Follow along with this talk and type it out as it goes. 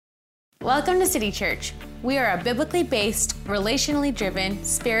Welcome to City Church. We are a biblically based, relationally driven,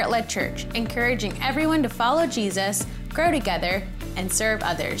 spirit-led church, encouraging everyone to follow Jesus, grow together, and serve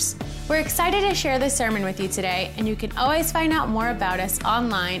others. We're excited to share this sermon with you today, and you can always find out more about us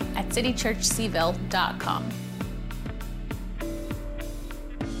online at citychurchseville.com.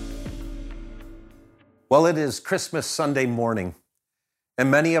 Well, it is Christmas Sunday morning, and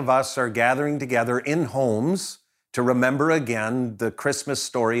many of us are gathering together in homes to remember again the Christmas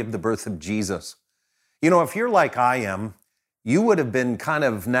story of the birth of Jesus. You know, if you're like I am, you would have been kind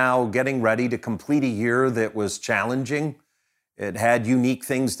of now getting ready to complete a year that was challenging. It had unique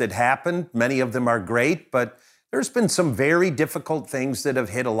things that happened. Many of them are great, but there's been some very difficult things that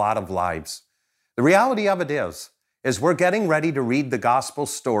have hit a lot of lives. The reality of it is we're getting ready to read the gospel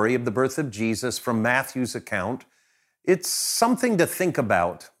story of the birth of Jesus from Matthew's account. It's something to think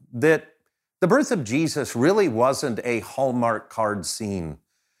about, that the birth of Jesus really wasn't a Hallmark card scene.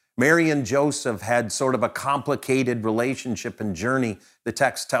 Mary and Joseph had sort of a complicated relationship and journey. The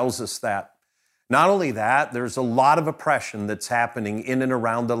text tells us that. Not only that, there's a lot of oppression that's happening in and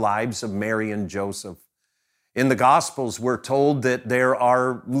around the lives of Mary and Joseph. In the Gospels, we're told that there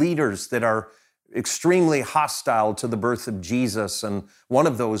are leaders that are extremely hostile to the birth of Jesus, and one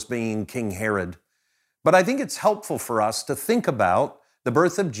of those being King Herod. But I think it's helpful for us to think about the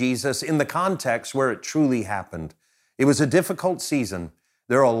birth of Jesus in the context where it truly happened. It was a difficult season.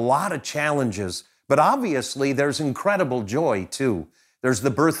 There are a lot of challenges, but obviously there's incredible joy too. There's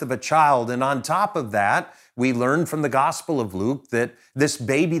the birth of a child, and on top of that, we learn from the Gospel of Luke that this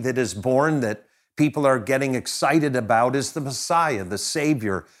baby that is born that people are getting excited about is the Messiah, the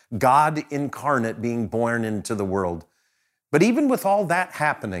Savior, God incarnate being born into the world. But even with all that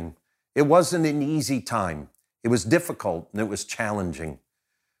happening, it wasn't an easy time. It was difficult and it was challenging.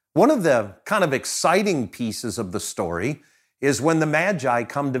 One of the kind of exciting pieces of the story is when the Magi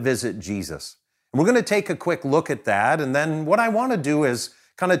come to visit Jesus. And we're going to take a quick look at that. And then what I want to do is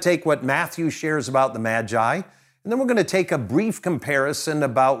kind of take what Matthew shares about the Magi, and then we're going to take a brief comparison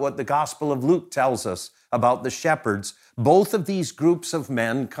about what the Gospel of Luke tells us about the shepherds. Both of these groups of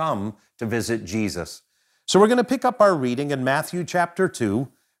men come to visit Jesus. So we're going to pick up our reading in Matthew chapter 2,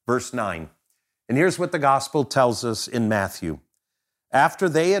 verse 9. And here's what the gospel tells us in Matthew. After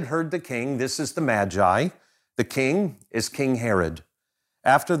they had heard the king, this is the Magi, the king is King Herod.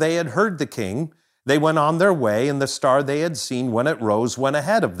 After they had heard the king, they went on their way, and the star they had seen when it rose went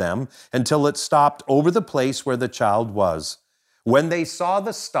ahead of them until it stopped over the place where the child was. When they saw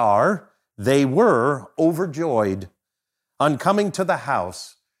the star, they were overjoyed. On coming to the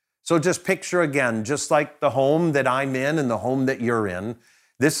house, so just picture again, just like the home that I'm in and the home that you're in,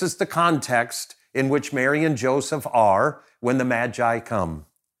 this is the context in which Mary and Joseph are when the Magi come.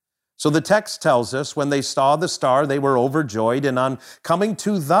 So the text tells us, when they saw the star, they were overjoyed, and on coming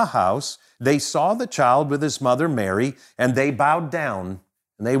to the house, they saw the child with his mother Mary, and they bowed down,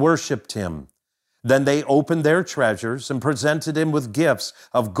 and they worshiped him. Then they opened their treasures and presented him with gifts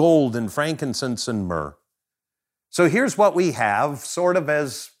of gold and frankincense and myrrh. So here's what we have, sort of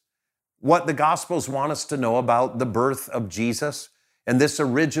as what the Gospels want us to know about the birth of Jesus and this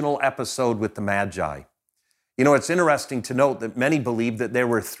original episode with the Magi. You know, it's interesting to note that many believe that there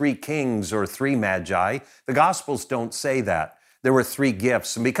were three kings or three Magi. The Gospels don't say that. There were three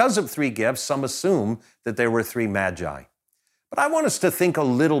gifts. And because of three gifts, some assume that there were three Magi. But I want us to think a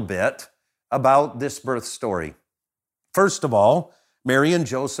little bit about this birth story. First of all, Mary and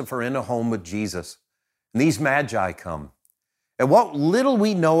Joseph are in a home with Jesus, and these Magi come. And what little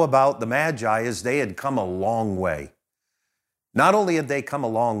we know about the Magi is they had come a long way. Not only had they come a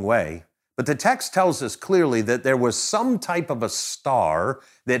long way, but the text tells us clearly that there was some type of a star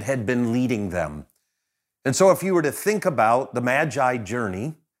that had been leading them. And so if you were to think about the Magi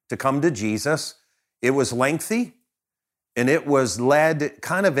journey to come to Jesus, it was lengthy and it was led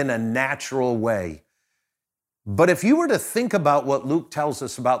kind of in a natural way. But if you were to think about what Luke tells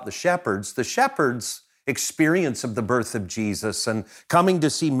us about the shepherds' experience of the birth of Jesus and coming to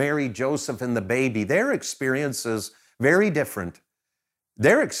see Mary, Joseph, and the baby, their experience is very different.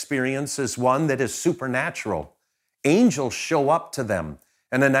 Their experience is one that is supernatural. Angels show up to them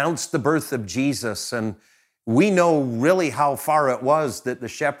and announce the birth of Jesus. And we know really how far it was that the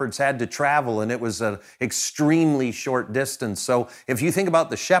shepherds had to travel, and it was an extremely short distance. So if you think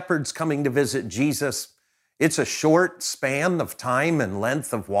about the shepherds coming to visit Jesus, it's a short span of time and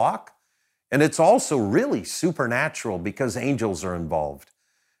length of walk. And it's also really supernatural because angels are involved.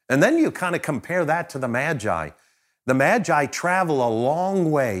 And then you kind of compare that to the Magi. The Magi travel a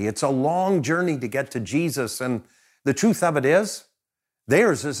long way. It's a long journey to get to Jesus. And the truth of it is,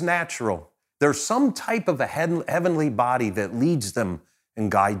 theirs is natural. There's some type of a heavenly body that leads them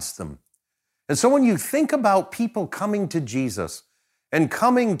and guides them. And so when you think about people coming to Jesus and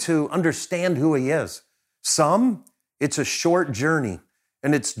coming to understand who he is, some, it's a short journey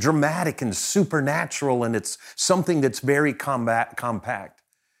and it's dramatic and supernatural and it's something that's very compact.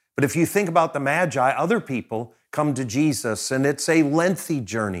 But if you think about the Magi, other people come to Jesus and it's a lengthy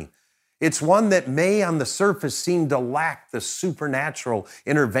journey. It's one that may on the surface seem to lack the supernatural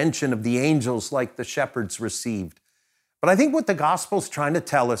intervention of the angels like the shepherds received. But I think what the gospel's trying to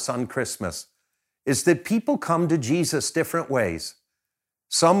tell us on Christmas is that people come to Jesus different ways.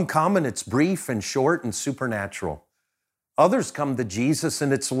 Some come and it's brief and short and supernatural. Others come to Jesus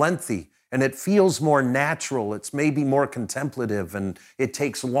and it's lengthy and it feels more natural. It's maybe more contemplative and it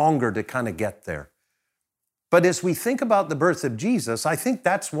takes longer to kind of get there. But as we think about the birth of Jesus, I think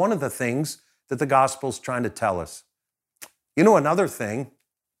that's one of the things that the gospel's trying to tell us. You know, another thing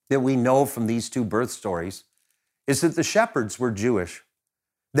that we know from these two birth stories is that the shepherds were Jewish.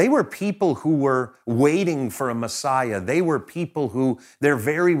 They were people who were waiting for a Messiah. They were people who their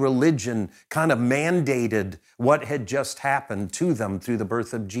very religion kind of mandated what had just happened to them through the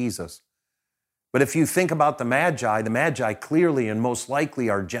birth of Jesus. But if you think about the Magi clearly and most likely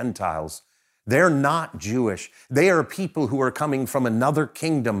are Gentiles. They're not Jewish. They are people who are coming from another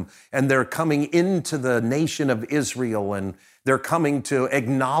kingdom and they're coming into the nation of Israel and they're coming to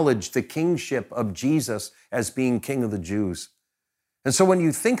acknowledge the kingship of Jesus as being King of the Jews. And so when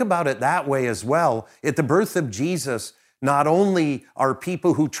you think about it that way as well, at the birth of Jesus, not only are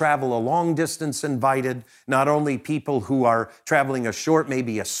people who travel a long distance invited, not only people who are traveling a short,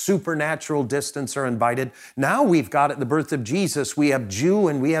 maybe a supernatural distance are invited. Now we've got at the birth of Jesus, we have Jew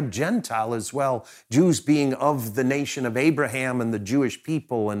and we have Gentile as well. Jews being of the nation of Abraham and the Jewish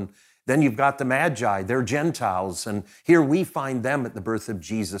people. And then you've got the Magi, they're Gentiles. And here we find them at the birth of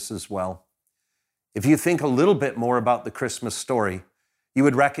Jesus as well. If you think a little bit more about the Christmas story, you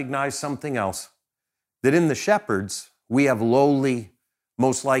would recognize something else. That in the shepherds, we have lowly,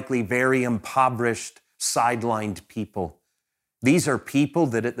 most likely very impoverished, sidelined people. These are people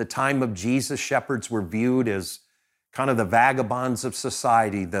that at the time of Jesus, shepherds were viewed as kind of the vagabonds of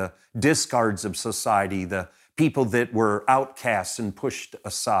society, the discards of society, the people that were outcasts and pushed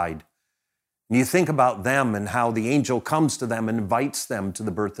aside. And you think about them and how the angel comes to them and invites them to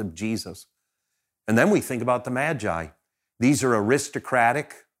the birth of Jesus. And then we think about the Magi. These are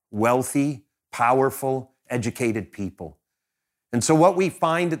aristocratic, wealthy, powerful, educated people. And so what we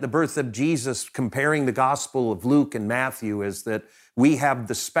find at the birth of Jesus, comparing the Gospel of Luke and Matthew, is that we have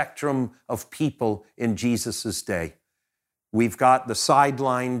the spectrum of people in Jesus' day. We've got the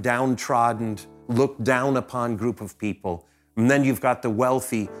sidelined, downtrodden, looked down upon group of people. And then you've got the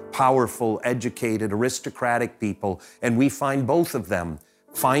wealthy, powerful, educated, aristocratic people. And we find both of them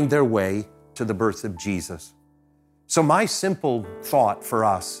find their way to the birth of Jesus. So my simple thought for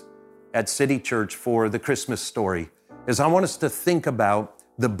us at City Church for the Christmas story is I want us to think about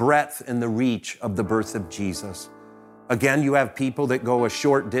the breadth and the reach of the birth of Jesus. Again, you have people that go a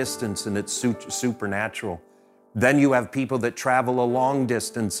short distance and it's supernatural. Then you have people that travel a long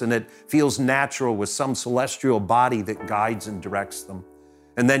distance and it feels natural with some celestial body that guides and directs them.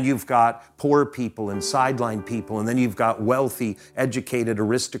 And then you've got poor people and sidelined people, and then you've got wealthy, educated,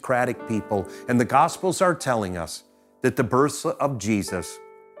 aristocratic people. And the Gospels are telling us that the birth of Jesus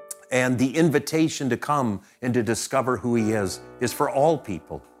and the invitation to come and to discover who he is for all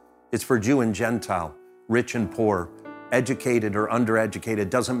people. It's for Jew and Gentile, rich and poor, educated or undereducated,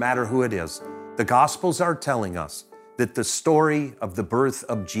 doesn't matter who it is. The Gospels are telling us that the story of the birth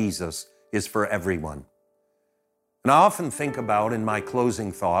of Jesus is for everyone. And I often think about, in my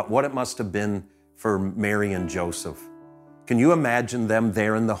closing thought, what it must have been for Mary and Joseph. Can you imagine them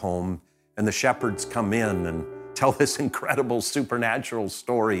there in the home and the shepherds come in and tell this incredible supernatural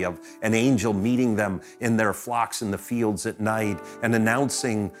story of an angel meeting them in their flocks in the fields at night and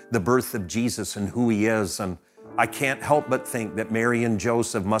announcing the birth of Jesus and who he is. And I can't help but think that Mary and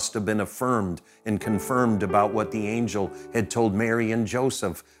Joseph must have been affirmed and confirmed about what the angel had told Mary and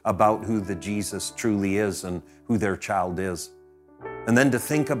Joseph about who the Jesus truly is and who their child is. And then to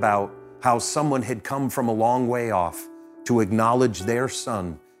think about how someone had come from a long way off to acknowledge their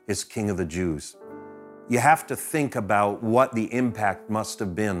son as King of the Jews. You have to think about what the impact must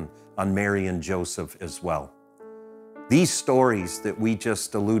have been on Mary and Joseph as well. These stories that we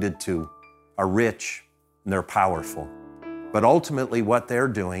just alluded to are rich and they're powerful. But ultimately what they're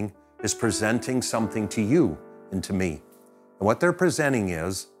doing is presenting something to you and to me. And what they're presenting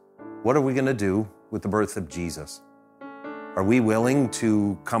is, what are we going to do with the birth of Jesus? Are we willing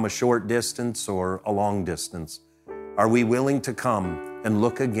to come a short distance or a long distance? Are we willing to come and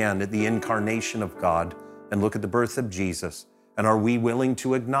look again at the incarnation of God and look at the birth of Jesus? And are we willing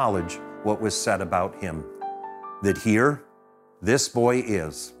to acknowledge what was said about him. That here, this boy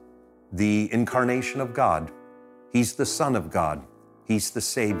is the incarnation of God. He's the Son of God. He's the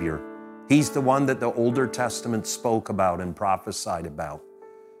Savior. He's the one that the Older Testament spoke about and prophesied about.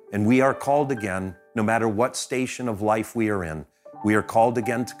 And we are called again, no matter what station of life we are in, we are called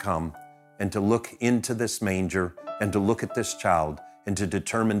again to come and to look into this manger and to look at this child and to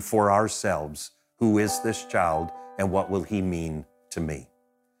determine for ourselves, who is this child and what will he mean to me?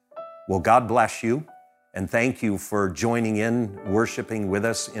 Well, God bless you, and thank you for joining in, worshiping with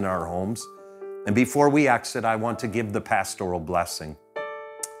us in our homes. And before we exit, I want to give the pastoral blessing.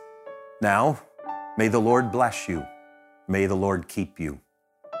 Now, may the Lord bless you. May the Lord keep you.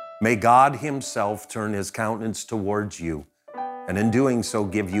 May God himself turn his countenance towards you, and in doing so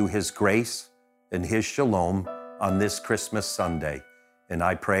give you his grace and his shalom on this Christmas Sunday. And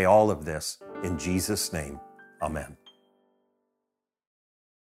I pray all of this in Jesus' name. Amen.